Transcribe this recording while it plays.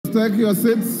take your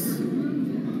seats.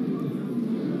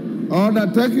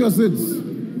 Order, take your seats.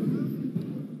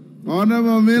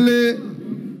 Honorable Millie,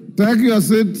 take your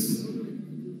seats.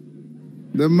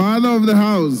 The mother of the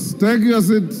house, take your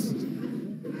seats.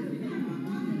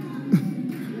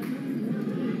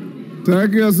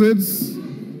 Take your seats.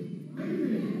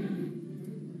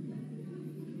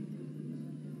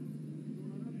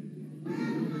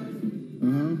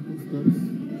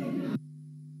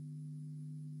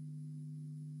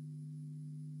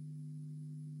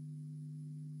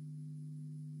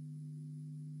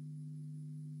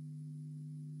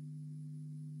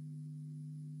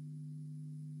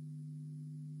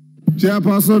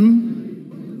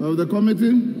 Chairperson of the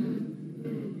committee.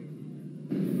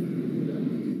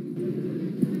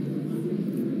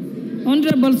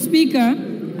 Honorable Speaker,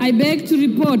 I beg to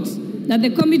report that the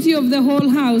Committee of the Whole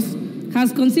House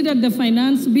has considered the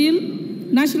Finance Bill,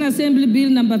 National Assembly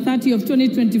Bill number 30 of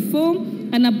 2024,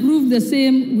 and approved the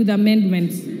same with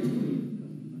amendments.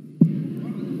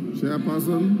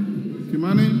 Chairperson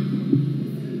Kimani.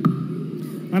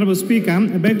 Honorable Speaker,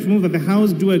 I beg to move that the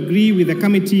House do agree with the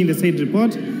committee in the said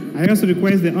report. I also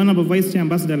request the Honorable Vice Chair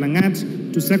Ambassador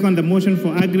Langat to second the motion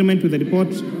for agreement with the report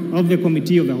of the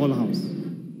Committee of the Whole House.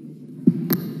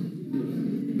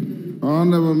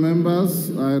 Honorable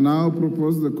members, I now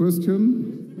propose the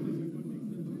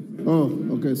question. Oh,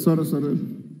 okay, sorry.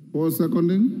 Who was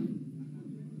seconding?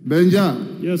 Benja.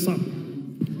 Yes, sir.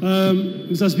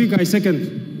 Mr. Speaker, I second.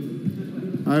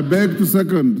 I beg to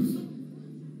second.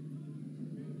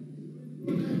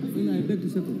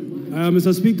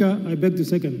 Mr. Speaker, I beg to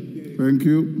second. Thank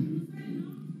you.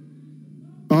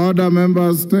 Order,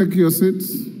 members, take your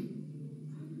seats.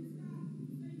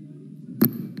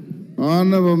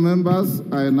 Honorable members,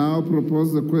 I now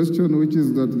propose the question, which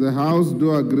is that the House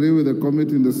do agree with the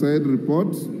committee in the said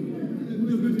report.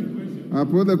 I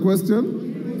put the question.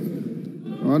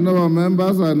 Honorable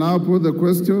members, I now put the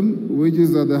question, which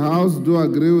is that the House do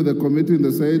agree with the committee in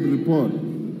the said report.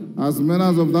 As many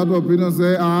of that opinion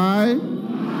say aye.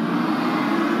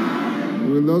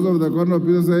 Will those of the contrary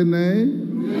opinion say nay?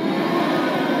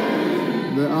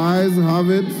 Nay. The ayes have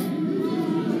it.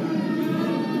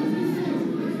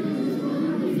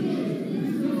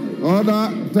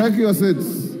 Order, take your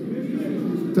seats.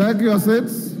 Take your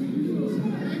seats.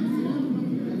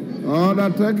 Order,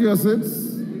 take your seats.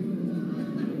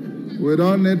 We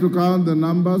don't need to count the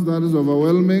numbers, that is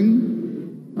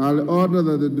overwhelming. I'll order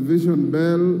that the division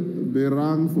bell be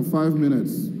rung for 5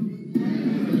 minutes.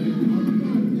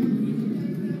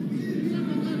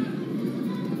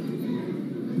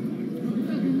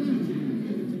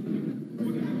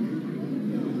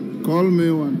 Call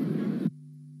me one.